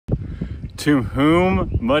To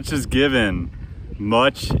whom much is given,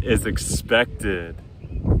 much is expected.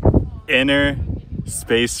 Inner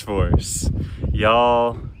Space Force.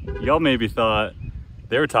 Y'all maybe thought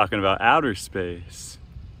they were talking about outer space.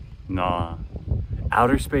 Nah,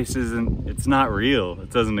 outer space it's not real. It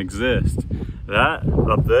doesn't exist. That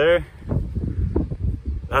up there,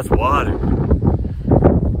 that's water.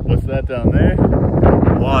 What's that down there?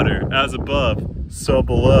 Water. As above, so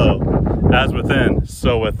below. As within,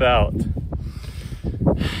 so without.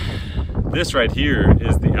 This right here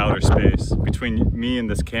is the outer space between me and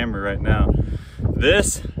this camera right now.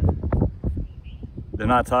 This, they're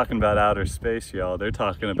not talking about outer space, y'all. They're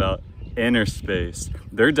talking about inner space.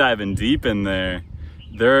 They're diving deep in there.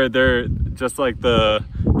 They're just like the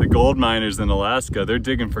gold miners in Alaska. They're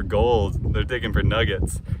digging for gold. They're digging for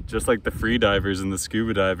nuggets. Just like the free divers and the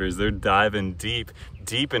scuba divers. They're diving deep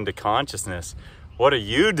into consciousness. What are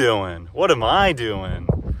you doing? What am I doing?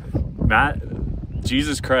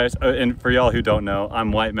 Jesus Christ, and for y'all who don't know,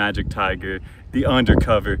 I'm White Magic Tiger, the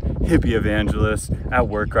undercover hippie evangelist at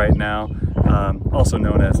work right now, also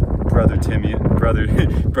known as Brother Timothy.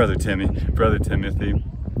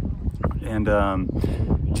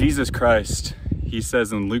 And Jesus Christ, he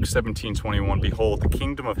says in Luke 17:21, behold, the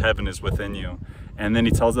kingdom of heaven is within you. And then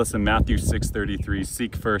he tells us in Matthew 6:33,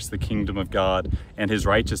 seek first the kingdom of God and his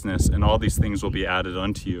righteousness, and all these things will be added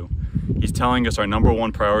unto you. He's telling us our number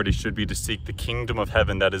one priority should be to seek the kingdom of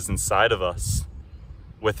heaven that is inside of us,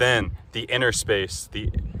 within the inner space.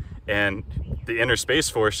 And the inner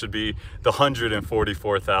space force should be the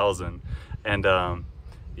 144,000. And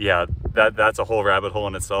yeah, that's a whole rabbit hole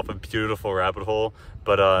in itself, a beautiful rabbit hole.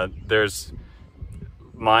 But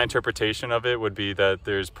my interpretation of it would be that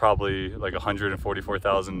there's probably like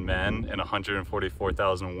 144,000 men and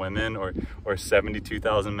 144,000 women, or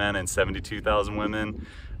 72,000 men and 72,000 women.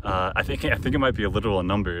 I think it might be a literal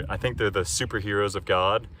number. I think they're the superheroes of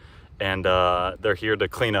God, and they're here to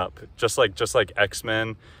clean up, just like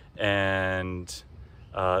X-Men and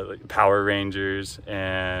like Power Rangers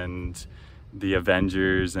and the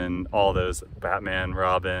Avengers and all those, Batman,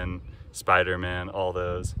 Robin, Spider-Man, all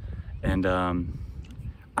those. And I'm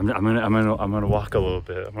gonna walk a little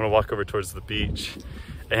bit. I'm gonna walk over towards the beach,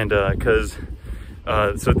 and that's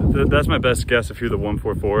my best guess of who the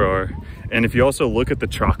 144 are. And if you also look at the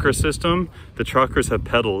chakra system, the chakras have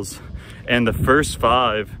petals, and the first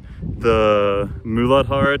 5, the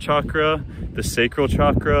Muladhara chakra, the sacral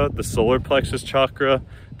chakra, the solar plexus chakra,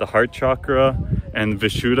 the heart chakra, and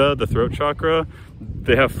Vishuddha, the throat chakra,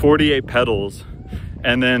 they have 48 petals.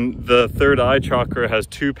 And then the third eye chakra has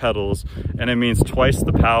 2 petals, and it means twice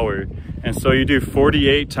the power. And so you do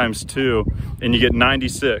 48 times 2, and you get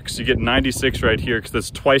 96. You get 96 right here, because it's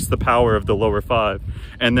twice the power of the lower 5.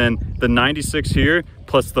 And then the 96 here,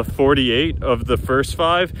 plus the 48 of the first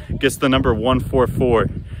 5, gets the number 144.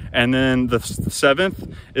 And then the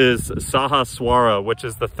 7th is Sahaswara, which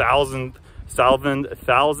is the thousand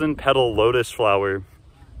petal lotus flower.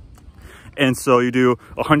 And so you do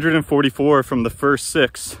 144 from the first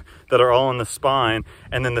 6 that are all in the spine,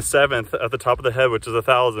 and then the 7th at the top of the head, which is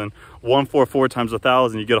 1,000. 144 times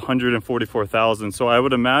 1,000, you get 144,000. So I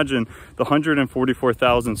would imagine the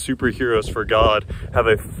 144,000 superheroes for God have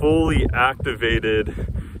a fully activated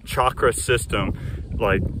chakra system.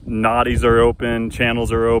 Like nadis are open,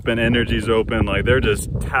 channels are open, energy's open. Like they're just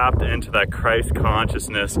tapped into that Christ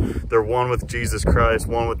consciousness. They're one with Jesus Christ,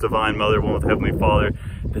 one with Divine Mother, one with Heavenly Father.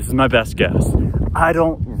 This is my best guess. I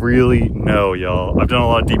don't really know, y'all. I've done a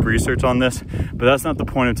lot of deep research on this, but that's not the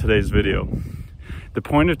point of today's video. The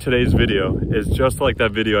point of today's video is just like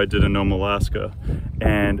that video I did in Nome, Alaska,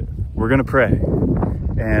 and we're gonna pray.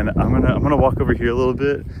 And I'm gonna walk over here a little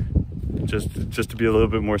bit, just to be a little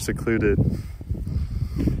bit more secluded.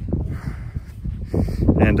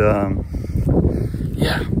 And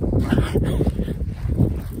yeah.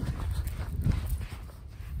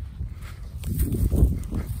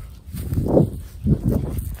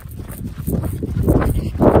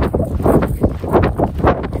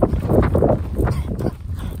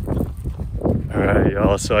 Alright,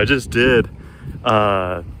 y'all, so I just did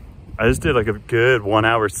like a good 1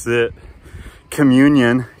 hour sit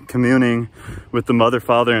communing with the Mother,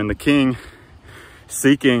 Father, and the King,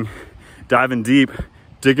 seeking, diving deep,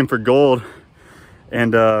 digging for gold.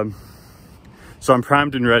 And so I'm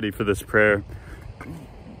primed and ready for this prayer.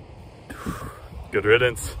 Good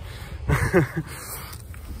riddance.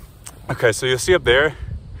 Okay, so you'll see up there,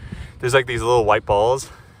 there's like these little white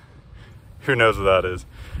balls. Who knows what that is?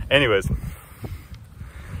 Anyways,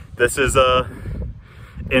 this is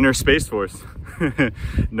inner Space Force.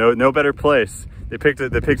 No better place They picked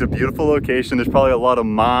a beautiful location. There's probably a lot of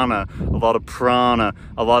mana, a lot of prana,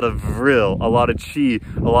 a lot of vril, a lot of chi,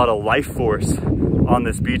 a lot of life force on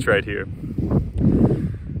this beach right here.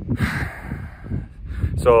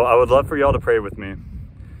 So I would love for y'all to pray with me.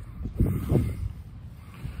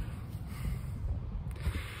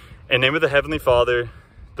 In the name of the Heavenly Father,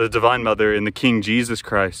 the Divine Mother, and the King Jesus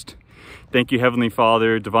Christ. Thank you, Heavenly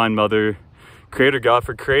Father, Divine Mother, Creator God,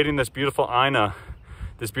 for creating this beautiful Aina,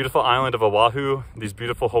 this beautiful island of Oahu, these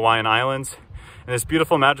beautiful Hawaiian Islands, and this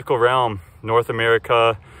beautiful magical realm, North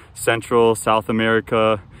America, Central, South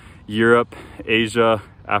America, Europe, Asia,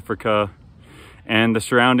 Africa, and the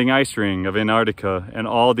surrounding ice ring of Antarctica, and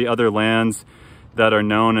all the other lands that are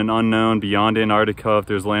known and unknown beyond Antarctica, if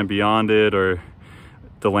there's land beyond it, or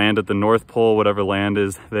the land at the North Pole, whatever land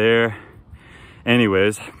is there.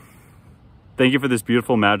 Anyways, thank you for this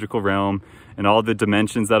beautiful magical realm and all the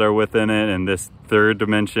dimensions that are within it, and this third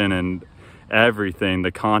dimension and everything,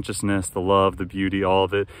 the consciousness, the love, the beauty, all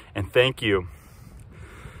of it. And thank you,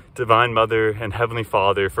 Divine Mother and Heavenly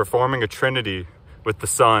Father, for forming a trinity with the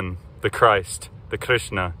Son, the Christ, the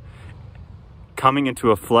Krishna, coming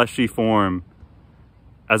into a fleshy form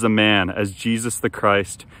as a man, as Jesus the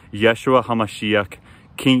Christ, Yeshua HaMashiach,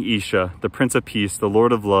 King Isha, the Prince of Peace, the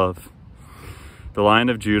Lord of Love, the Lion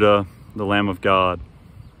of Judah, the Lamb of God,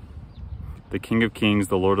 the King of Kings,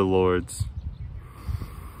 the Lord of Lords.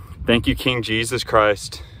 Thank you, King Jesus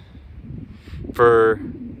Christ, for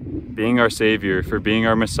being our Savior, for being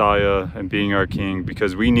our Messiah and being our King,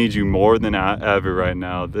 because we need you more than ever right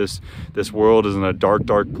now. This world is in a dark,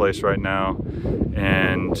 dark place right now,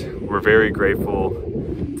 and we're very grateful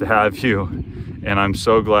to have you. And I'm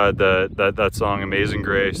so glad that song, Amazing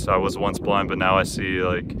Grace, I was once blind, but now I see.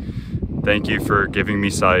 Like, thank you for giving me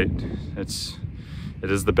sight. It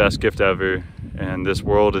is the best gift ever, and this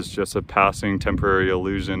world is just a passing temporary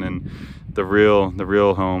illusion, and the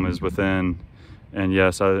real home is within. And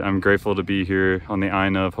yes, I'm grateful to be here on the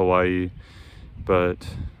Aina of Hawaii, but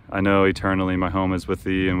I know eternally my home is with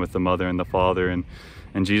thee and with the Mother and the Father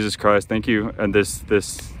and Jesus Christ. Thank you. And this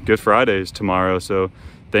Good Friday is tomorrow, so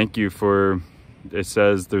thank you for, it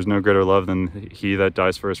says there's no greater love than he that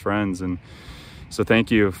dies for his friends. And so thank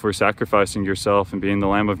you for sacrificing yourself and being the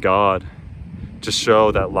Lamb of God to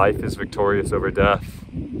show that life is victorious over death.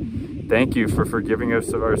 Thank you for forgiving us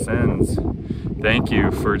of our sins. Thank you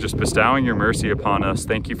for just bestowing your mercy upon us.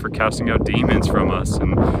 Thank you for casting out demons from us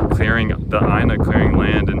and clearing the Aina, clearing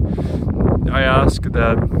land. And I ask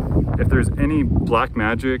that if there's any black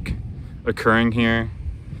magic occurring here,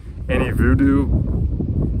 any voodoo,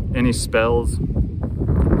 any spells,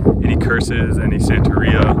 any curses, any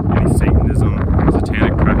Santeria, any Satanism,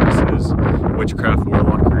 satanic practices, witchcraft,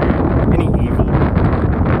 warlockery, any evil,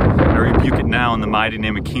 I rebuke it now in the mighty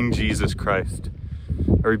name of King Jesus Christ.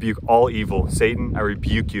 I rebuke all evil. Satan, I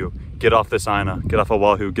rebuke you. Get off this Aina, get off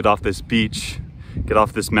Oahu, get off this beach, get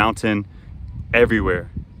off this mountain,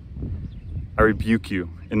 everywhere. I rebuke you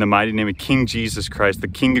in the mighty name of King Jesus Christ, the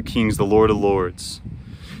King of Kings, the Lord of Lords.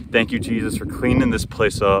 Thank you, Jesus, for cleaning this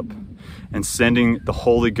place up and sending the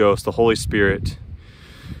Holy Ghost, the Holy Spirit,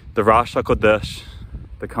 the Rosh HaKodesh,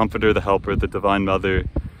 the Comforter, the Helper, the Divine Mother.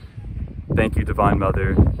 Thank you, Divine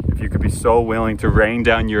Mother. If you could be so willing to rain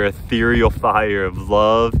down your ethereal fire of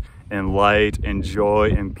love and light and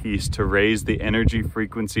joy and peace to raise the energy,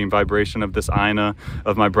 frequency, and vibration of this Aina,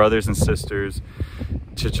 of my brothers and sisters,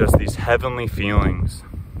 to just these heavenly feelings,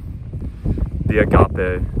 the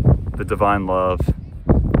agape, the divine love,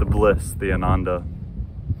 the bliss, the ananda.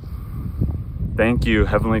 Thank you,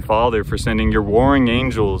 Heavenly Father, for sending your warring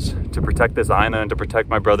angels to protect this Aina and to protect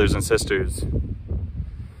my brothers and sisters.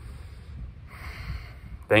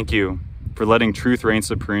 Thank you for letting truth reign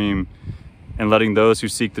supreme and letting those who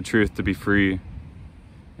seek the truth to be free,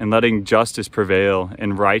 and letting justice prevail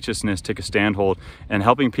and righteousness take a standhold, and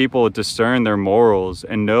helping people discern their morals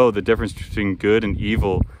and know the difference between good and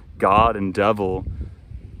evil, God and devil,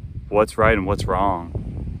 what's right and what's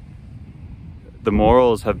wrong. The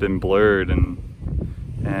morals have been blurred, and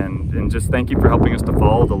just thank you for helping us to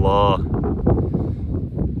follow the law,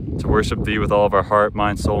 to worship thee with all of our heart,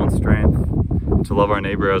 mind, soul, and strength, to love our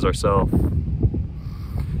neighbor as ourselves.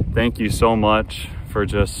 Thank you so much for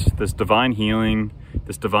just this divine healing,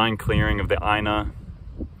 this divine clearing of the Aina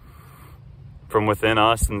from within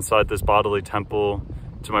us inside this bodily temple,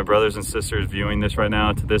 to my brothers and sisters viewing this right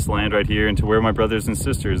now, to this land right here, and to where my brothers and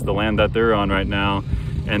sisters, the land that they're on right now,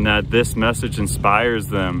 and that this message inspires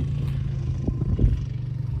them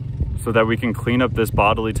so that we can clean up this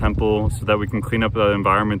bodily temple, so that we can clean up the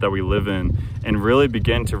environment that we live in, and really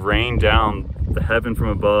begin to rain down the heaven from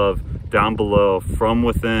above, down below, from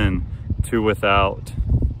within to without.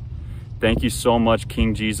 Thank you so much,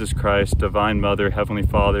 King Jesus Christ, Divine Mother, Heavenly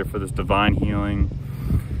Father, for this divine healing.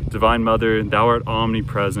 Divine Mother, thou art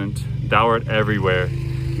omnipresent, thou art everywhere.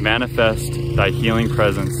 Manifest thy healing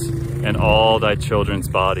presence in all thy children's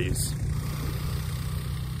bodies.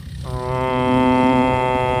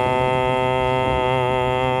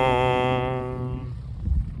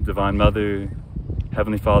 Divine Mother,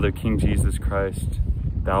 Heavenly Father, King Jesus Christ,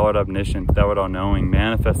 thou art omniscient, thou art all-knowing.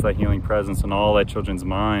 Manifest thy healing presence in all thy children's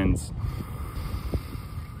minds.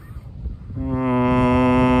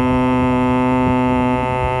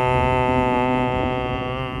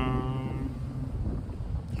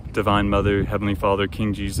 Divine Mother, Heavenly Father,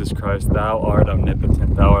 King Jesus Christ, thou art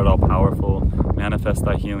omnipotent, thou art all-powerful. Manifest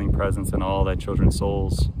thy healing presence in all thy children's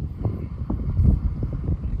souls.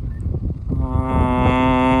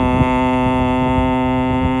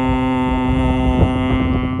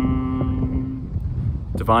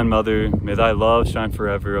 Divine Mother, may thy love shine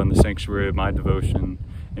forever on the sanctuary of my devotion,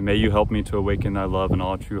 and may you help me to awaken thy love in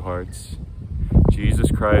all true hearts.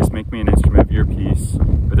 Jesus Christ, make me an instrument of your peace.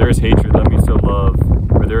 Where there is hatred, let me sow love.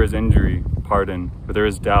 Where there is injury, pardon. Where there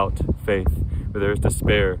is doubt, faith. Where there is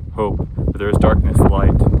despair, hope. Where there is darkness,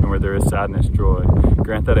 light. And where there is sadness, joy.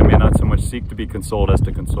 Grant that I may not so much seek to be consoled as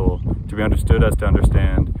to console, to be understood as to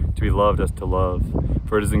understand, to be loved as to love.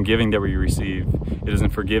 For it is in giving that we receive, it is in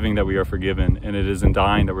forgiving that we are forgiven, and it is in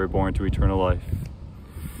dying that we are born to eternal life.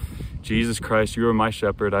 Jesus Christ, you are my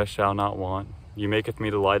shepherd, I shall not want. You maketh me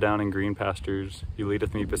to lie down in green pastures. You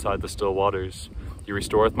leadeth me beside the still waters. You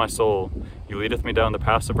restoreth my soul. You leadeth me down the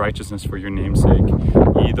paths of righteousness for your name's sake.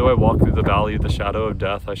 Yea, though I walk through the valley of the shadow of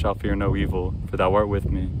death, I shall fear no evil, for thou art with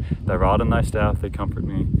me. Thy rod and thy staff, they comfort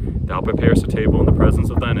me. Thou preparest a table in the presence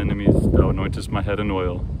of thine enemies. Thou anointest my head in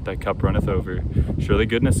oil. Thy cup runneth over. Surely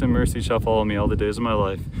goodness and mercy shall follow me all the days of my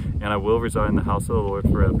life, and I will reside in the house of the Lord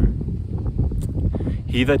forever.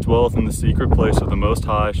 He that dwelleth in the secret place of the Most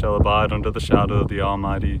High shall abide under the shadow of the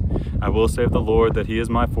Almighty. I will save the Lord, that he is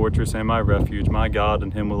my fortress and my refuge, my God,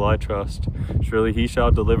 in him will I trust. Surely he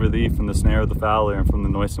shall deliver thee from the snare of the fowler and from the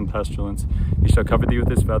noisome pestilence. He shall cover thee with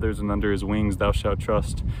his feathers, and under his wings thou shalt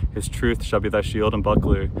trust. His truth shall be thy shield and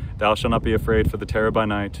buckler. Thou shalt not be afraid for the terror by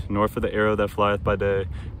night, nor for the arrow that flieth by day,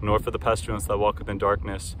 nor for the pestilence that walketh in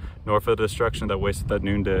darkness, nor for the destruction that wasteth at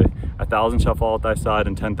noonday. 1,000 shall fall at thy side,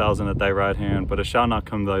 and 10,000 at thy right hand, but it shall not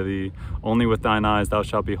come by thee. Only with thine eyes thou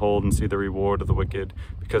shalt behold and see the reward of the wicked.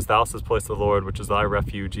 Because thou hast placed the Lord, which is thy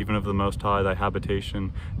refuge, even of the Most High, thy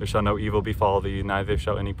habitation. There shall no evil befall thee, neither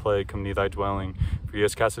shall any plague come near thy dwelling. For he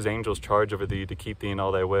has cast his angels charge over thee to keep thee in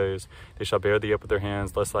all thy ways. They shall bear thee up with their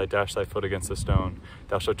hands, lest thou dash thy foot against a stone.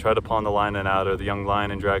 Thou shalt tread upon the lion and adder, the young lion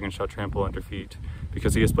and dragon shall trample under feet.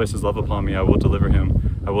 Because he has placed his love upon me, I will deliver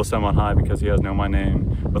him. I will set him on high, because he has known my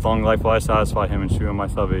name. With long life will I satisfy him and shew him my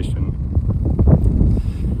salvation.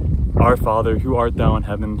 Our Father, who art thou in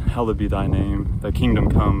heaven, hallowed be thy name. Thy kingdom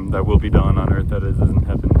come, thy will be done on earth as it is in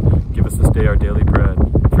heaven. Give us this day our daily bread.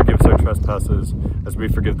 Forgive us our trespasses, as we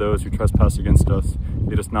forgive those who trespass against us.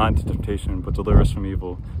 Lead us not into temptation, but deliver us from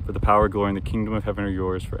evil. For the power, glory, and the kingdom of heaven are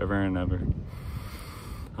yours, forever and ever.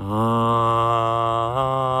 Amen.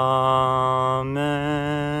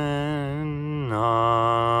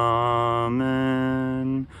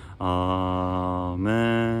 Amen.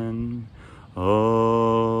 Amen.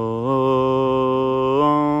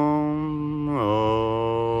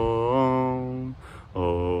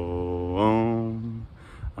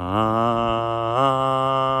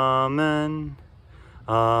 Amen.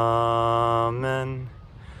 Amen.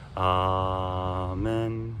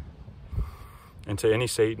 Amen. And to any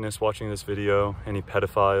Satanists watching this video, any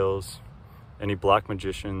pedophiles, any black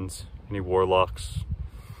magicians, any warlocks,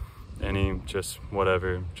 any just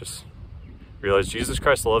whatever, just realize Jesus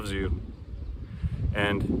Christ loves you,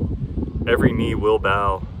 and every knee will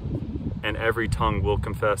bow and every tongue will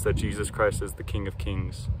confess that Jesus Christ is the King of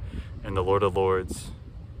Kings and the Lord of Lords.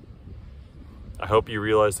 I hope you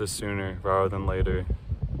realize this sooner rather than later.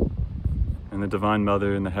 And the Divine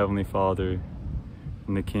Mother and the Heavenly Father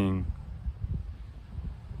and the King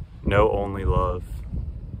know only love.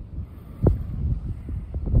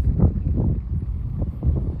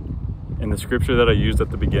 In the scripture that I used at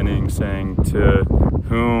the beginning, saying, to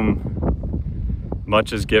whom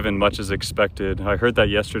much is given, much is expected. I heard that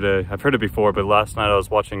yesterday. I've heard it before, but last night I was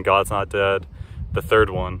watching God's Not Dead, the third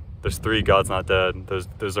one. There's 3 God's Not Dead.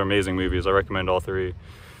 Those are amazing movies. I recommend all 3.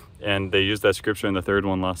 And they used that scripture in the third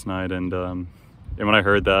one last night. And when I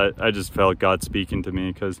heard that, I just felt God speaking to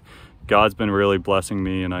me, because God's been really blessing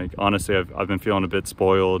me. And honestly, I've been feeling a bit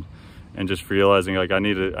spoiled, and just realizing like I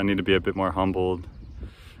need to be a bit more humbled.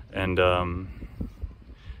 And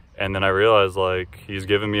then I realized like He's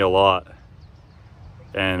given me a lot.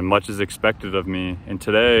 and much is expected of me. And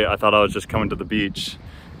today I thought I was just coming to the beach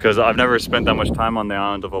because I've never spent that much time on the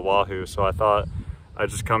island of Oahu. So I thought I'd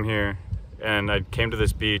just come here, and I came to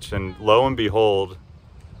this beach, and lo and behold,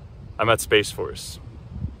 I'm at Space Force.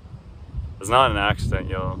 It's not an accident,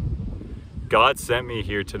 y'all. God sent me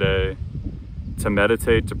here today to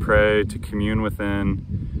meditate, to pray, to commune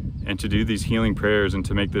within, and to do these healing prayers, and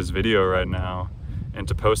to make this video right now, and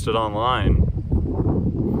to post it online.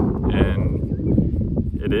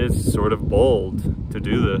 And it is sort of bold to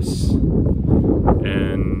do this.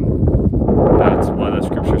 And that's why the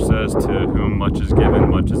scripture says, to whom much is given,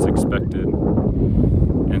 much is expected.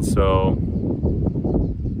 And so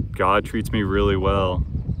God treats me really well.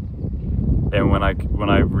 And when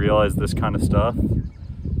I realize this kind of stuff,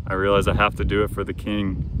 I realize I have to do it for the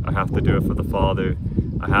King. I have to do it for the Father.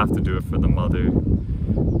 I have to do it for the Mother.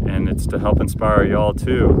 And it's to help inspire y'all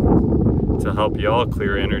too, to help y'all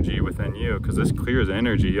clear energy within you, because this clears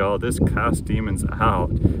energy, y'all. This casts demons out.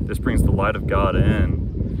 This brings the light of God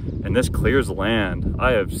in. And this clears land.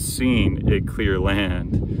 I have seen it clear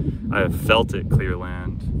land. I have felt it clear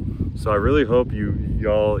land. So I really hope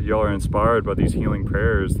y'all are inspired by these healing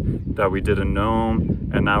prayers that we did in Nome,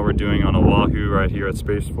 and now we're doing on Oahu right here at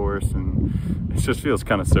Space Force, and it just feels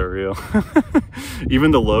kind of surreal.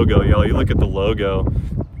 Even the logo, y'all, you look at the logo,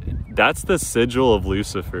 that's the sigil of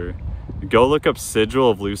Lucifer. Go look up sigil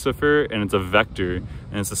of Lucifer, and it's a vector,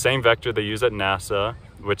 and it's the same vector they use at NASA,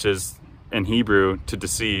 which is in Hebrew to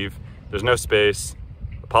deceive. There's no space.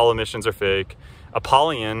 Apollo missions are fake.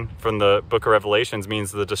 Apollyon from the book of Revelations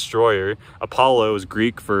means the destroyer. Apollo is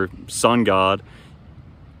Greek for sun god.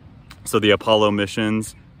 So the Apollo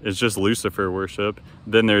missions is just Lucifer worship.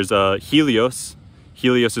 Then there's Helios.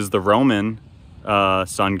 Helios is the Roman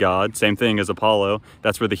sun god. Same thing as Apollo.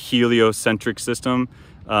 That's where the heliocentric system,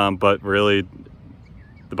 but really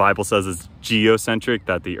the Bible says it's geocentric,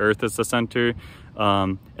 that the earth is the center.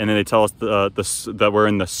 And then they tell us that we're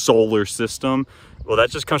in the solar system. Well,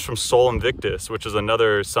 that just comes from Sol Invictus, which is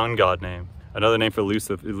another sun god name, another name for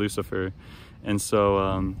Lucifer. And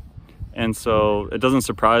so it doesn't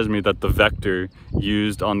surprise me that the vector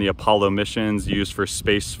used on the Apollo missions, used for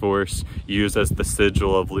Space Force, used as the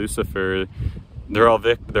sigil of Lucifer, they're all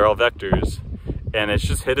vectors, and it's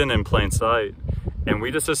just hidden in plain sight. And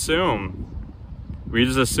we just assume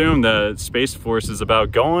that Space Force is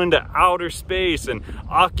about going to outer space and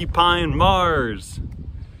occupying Mars.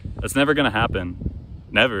 That's never gonna happen.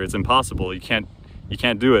 Never. It's impossible. You can't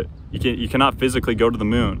do it. You cannot physically go to the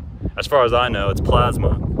moon. As far as I know, it's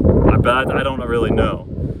plasma. I don't really know.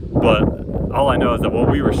 But all I know is that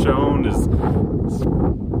what we were shown is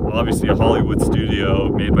obviously a Hollywood studio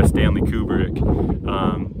made by Stanley Kubrick,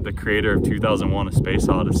 the creator of 2001: A Space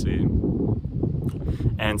Odyssey.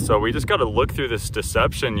 And so we just got to look through this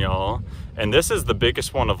deception, y'all. And this is the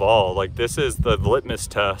biggest one of all. Like, this is the litmus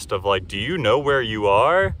test of, like, do you know where you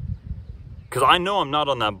are? Because I know I'm not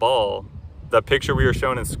on that ball. That picture we were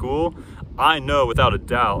shown in school, I know without a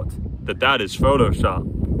doubt that that is Photoshop.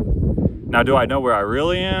 Now, do I know where I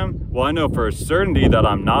really am? Well, I know for a certainty that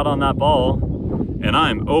I'm not on that ball, and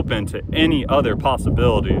I'm open to any other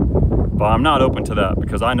possibility. But I'm not open to that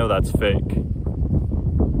because I know that's fake.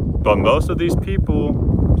 But most of these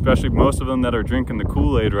people, especially most of them that are drinking the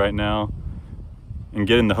Kool-Aid right now and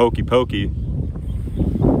getting the hokey pokey,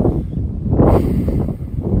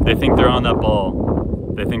 they think they're on that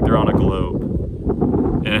ball. They think they're on a globe.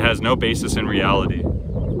 And it has no basis in reality.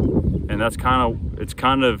 And that's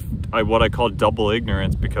kind of what I call double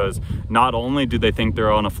ignorance, because not only do they think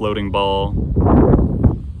they're on a floating ball,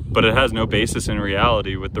 but it has no basis in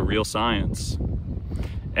reality with the real science.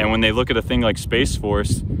 And when they look at a thing like Space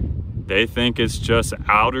Force, they think it's just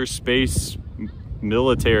outer space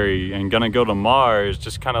military and gonna go to Mars,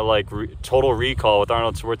 just kind of like Total Recall with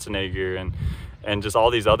Arnold Schwarzenegger and just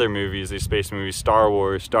all these other movies, these space movies, Star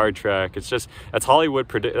Wars, Star Trek. It's just, that's Hollywood,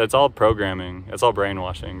 that's all programming. That's all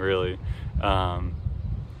brainwashing, really.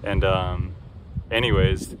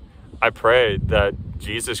 Anyways, I pray that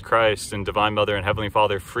Jesus Christ and Divine Mother and Heavenly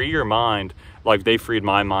Father free your mind like they freed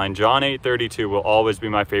my mind. John 8:32 will always be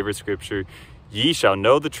my favorite scripture. Ye shall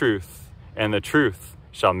know the truth, and the truth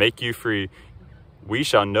shall make you free. We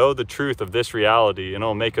shall know the truth of this reality, and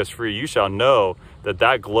it'll make us free. You shall know that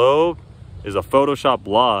that globe is a Photoshop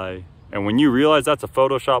lie. And when you realize that's a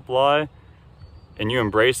Photoshop lie, and you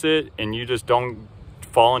embrace it, and you just don't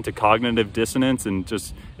fall into cognitive dissonance and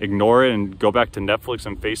just ignore it and go back to Netflix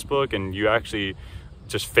and Facebook, and you actually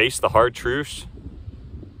just face the hard truths,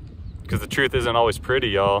 because the truth isn't always pretty,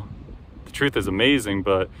 y'all. The truth is amazing,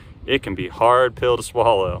 but it can be hard pill to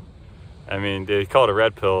swallow. I mean, they call it a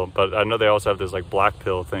red pill, but I know they also have this like black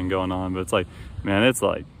pill thing going on, but it's like man, it's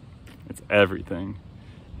like, it's everything.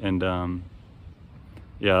 And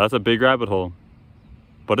yeah, that's a big rabbit hole,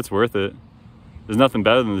 but it's worth it. There's nothing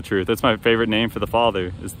better than the truth. That's my favorite name for the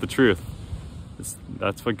Father, is the truth.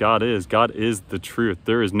 That's what God is. God is the truth.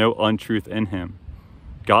 There is no untruth in him.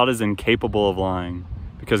 God is incapable of lying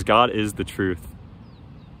because God is the truth.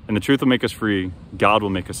 And the truth will make us free. God will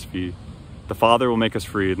make us free. The Father will make us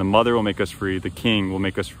free. The Mother will make us free. The King will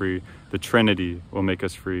make us free. The Trinity will make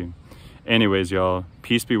us free. Anyways, y'all,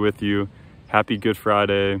 peace be with you. Happy Good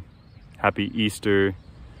Friday. Happy Easter.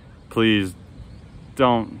 Please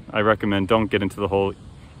I recommend don't get into the whole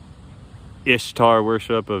Ishtar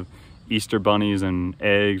worship of Easter bunnies and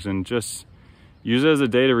eggs, and just use it as a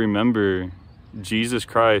day to remember Jesus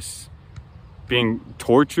Christ being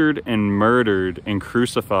tortured and murdered and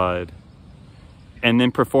crucified, and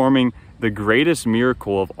then performing the greatest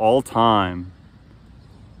miracle of all time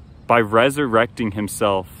by resurrecting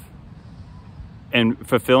himself and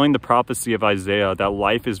fulfilling the prophecy of Isaiah that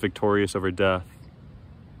life is victorious over death.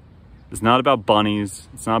 It's not about bunnies.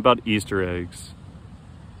 It's not about Easter eggs.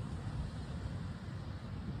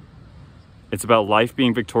 It's about life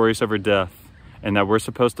being victorious over death, and that we're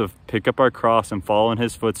supposed to pick up our cross and follow in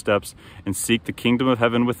his footsteps and seek the kingdom of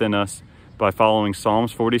heaven within us by following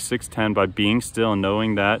Psalms 46:10, by being still and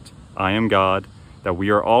knowing that I am God, that we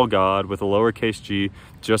are all God with a lowercase g.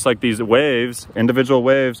 Just like these waves, individual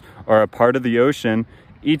waves, are a part of the ocean.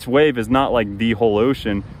 Each wave is not like the whole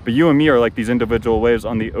ocean, but you and me are like these individual waves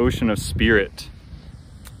on the ocean of spirit.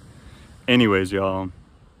 Anyways, y'all,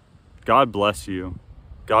 God bless you.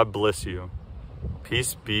 God bless you.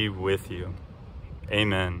 Peace be with you.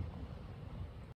 Amen.